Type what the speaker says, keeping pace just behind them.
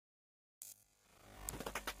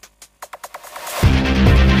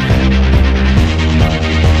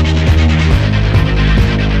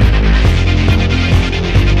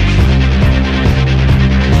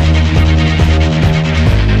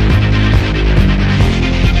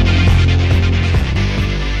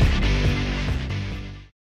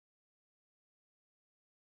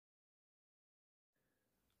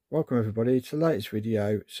Welcome everybody to the latest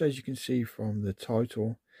video. So as you can see from the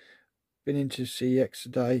title, been into CEX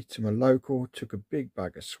today to my local, took a big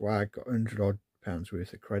bag of swag, got 100 odd pounds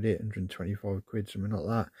worth of credit, 125 quid, something like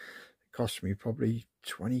that. It cost me probably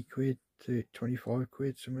 20 quid to 25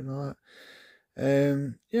 quid, something like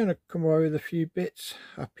that. Yeah, and I come away with a few bits.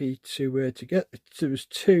 Happy to get, there was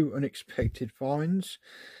two unexpected finds.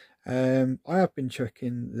 I have been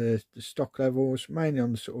checking the stock levels, mainly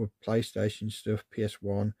on the sort of PlayStation stuff,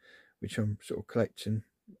 PS1, which I'm sort of collecting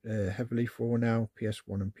heavily for now,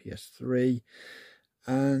 PS1 and PS3,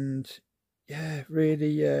 and yeah,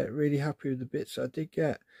 really happy with the bits I did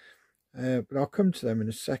get. But I'll come to them in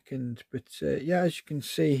a second. But yeah, as you can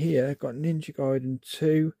see here, I've got Ninja Gaiden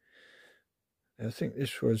 2. I think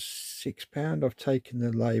this was £6. I've taken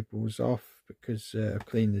the labels off because I've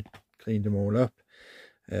cleaned them all up.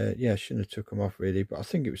 Yeah, I shouldn't have took them off really, but I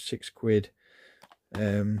think it was £6.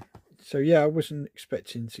 So yeah, I wasn't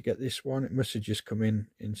expecting to get this one. It must have just come in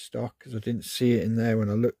stock because I didn't see it in there when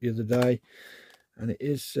I looked the other day. And it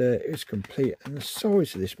is complete. And the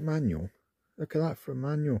size of this manual, look at that for a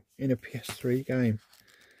manual in a PS3 game.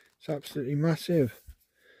 It's absolutely massive,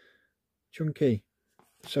 chunky.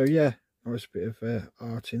 So yeah, nice bit of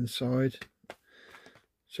art inside.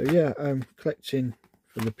 So yeah, I'm collecting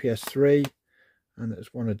for the PS3. And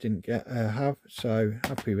that's one I didn't have, so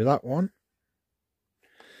happy with that one.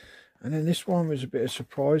 And then this one was a bit of a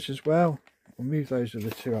surprise as well. I'll move those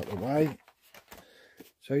other two out of the way.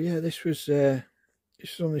 So yeah, this was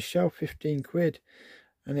on the shelf, 15 quid,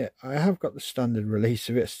 and I have got the standard release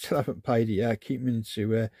of it. I still haven't played it yet. I keep meaning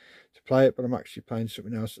to play it, but I'm actually playing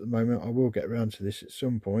something else at the moment. I will get around to this at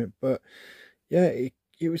some point, but yeah,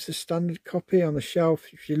 it was the standard copy on the shelf.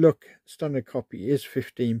 If you look, standard copy is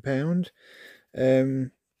 £15.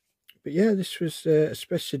 But yeah, this was a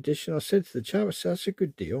special edition. I said to the chap, I said, that's a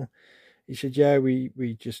good deal. He said, yeah,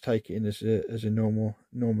 we just take it in as a normal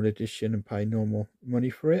edition and pay normal money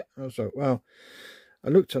for it. I was like, well, I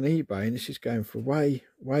looked on eBay and this is going for way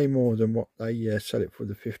more than what they sell it for,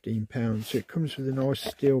 the £15. So it comes with a nice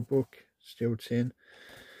steel book, steel tin,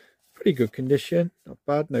 pretty good condition, not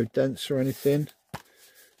bad, no dents or anything.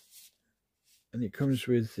 And it comes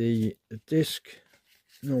with the disc,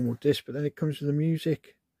 normal disc, but then it comes with the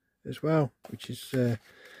music as well, which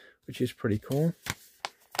is pretty cool.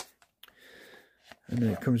 And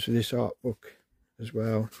then it comes with this art book as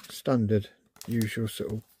well, standard usual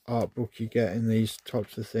sort of art book you get in these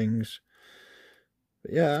types of things.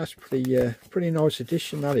 But yeah, that's pretty nice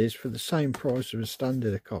edition that is, for the same price of a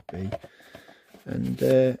standard copy. And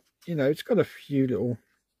you know, it's got a few little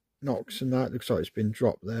knocks and that, looks like it's been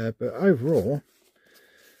dropped there, but overall,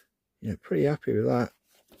 you know, pretty happy with that.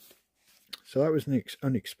 So that was an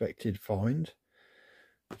unexpected find.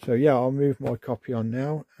 So yeah, I'll move my copy on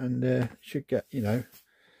now, and should get, you know,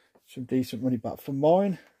 some decent money back for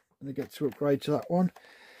mine, and I get to upgrade to that one.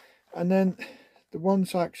 And then the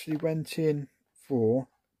ones I actually went in for,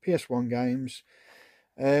 PS1 games.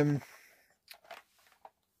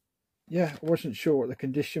 Yeah, I wasn't sure what the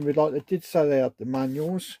condition would like. They did say they had the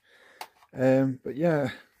manuals, but yeah.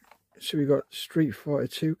 So we got Street Fighter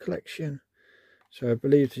 2 collection. So I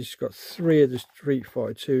believe this has got 3 of the Street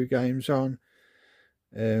Fighter 2 games on,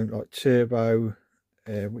 like Turbo,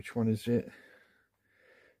 which one is it?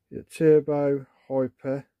 Turbo,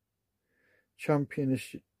 Hyper,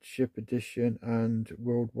 Championship Edition, and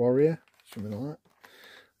World Warrior, something like that.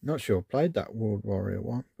 Not sure I played that World Warrior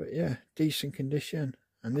one, but yeah, decent condition.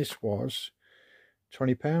 And this was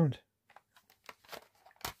 £20.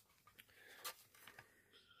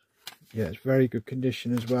 Yeah, it's very good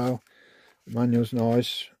condition as well. The manual's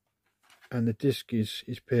nice, and the disc is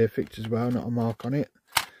perfect as well, not a mark on it.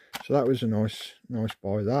 So that was a nice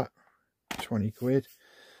buy, that 20 quid.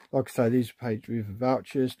 Like I say, these are paid with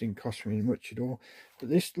vouchers, didn't cost me much at all. But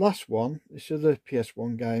this last one, this other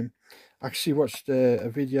PS1 game, I actually watched a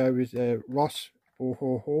video with Ross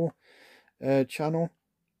channel,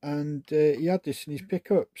 and he had this in his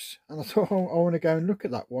pickups, and I thought, oh, I want to go and look at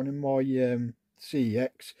that one in my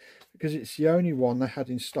CEX, because it's the only one they had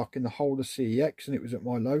in stock in the whole of CEX, and it was at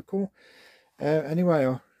my local. Anyway,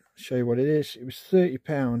 I'll show you what it is. It was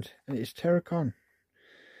 £30, and it is Terracon.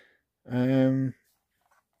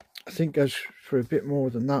 I think goes for a bit more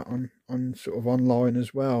than that on sort of online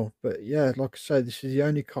as well. But yeah, like I say, this is the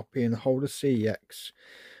only copy in the whole of CEX,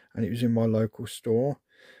 and it was in my local store.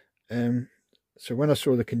 So when I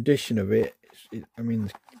saw the condition of it, I mean,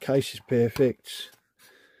 the case is perfect.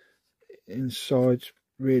 Inside's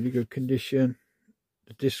really good condition.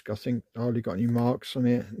 The disc, I think, hardly got any marks on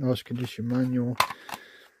it. Nice condition manual,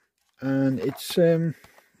 and it's a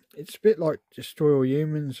bit like Destroy All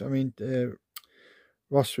Humans. I mean,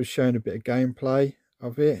 Ross was showing a bit of gameplay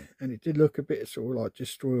of it, and it did look a bit sort of like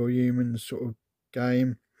Destroy All Humans sort of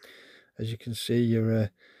game. As you can see, you're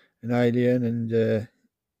an alien, and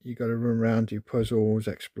you got to run around, do puzzles,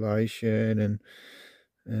 exploration,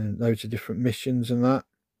 and loads of different missions and that.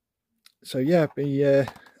 So yeah,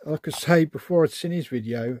 like I say, before I'd seen his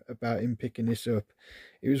video about him picking this up,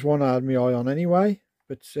 it was one I had my eye on anyway.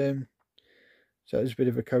 But so it was a bit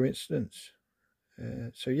of a coincidence.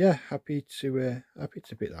 So yeah, happy to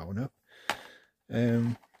pick that one up.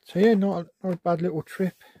 So yeah, not a bad little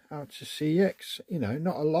trip out to CEX. You know,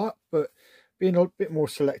 not a lot, but being a bit more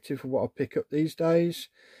selective for what I pick up these days.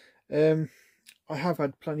 I have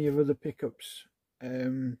had plenty of other pickups,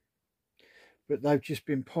 but they've just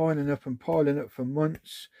been piling up for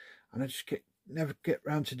months, and I just never get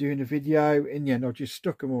round to doing a video. In the end, I just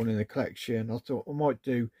stuck them all in the collection. I thought I might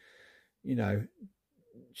do, you know,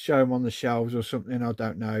 show them on the shelves or something, I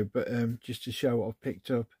don't know, but just to show what I've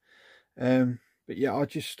picked up. But yeah, I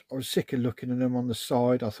was sick of looking at them on the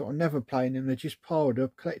side. I thought I'm never playing them, they're just piled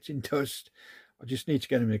up collecting dust. I just need to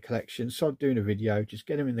get them in the collection, so I'm doing a video, just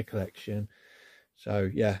get them in the collection. So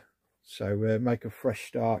yeah, so make a fresh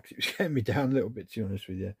start, because it was getting me down a little bit, to be honest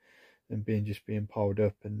with you, and just being piled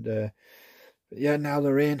up. And but yeah, now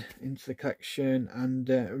they're into the collection, and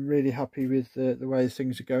I'm really happy with the way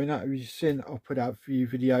things are going out. As you've seen, I'll put out a few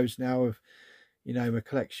videos now of, you know, my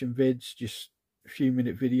collection vids, just a few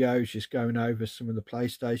minute videos, just going over some of the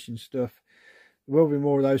PlayStation stuff. There will be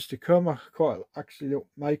more of those to come. I quite actually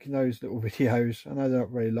making those little videos. I know they're not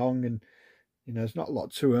very long, and you know, there's not a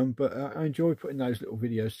lot to them, but I enjoy putting those little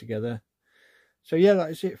videos together. So yeah,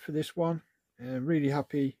 that is it for this one. Really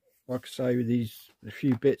happy, like I say, with these a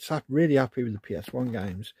few bits. I'm really happy with the PS1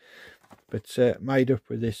 games, but made up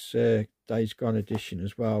with this Days Gone edition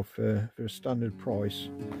as well for a standard price.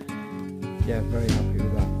 Yeah, very happy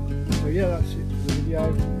with that. So yeah, that's it for the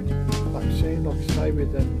video. Back soon, like I say,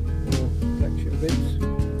 with more collection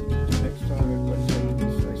bits. Next time, everybody.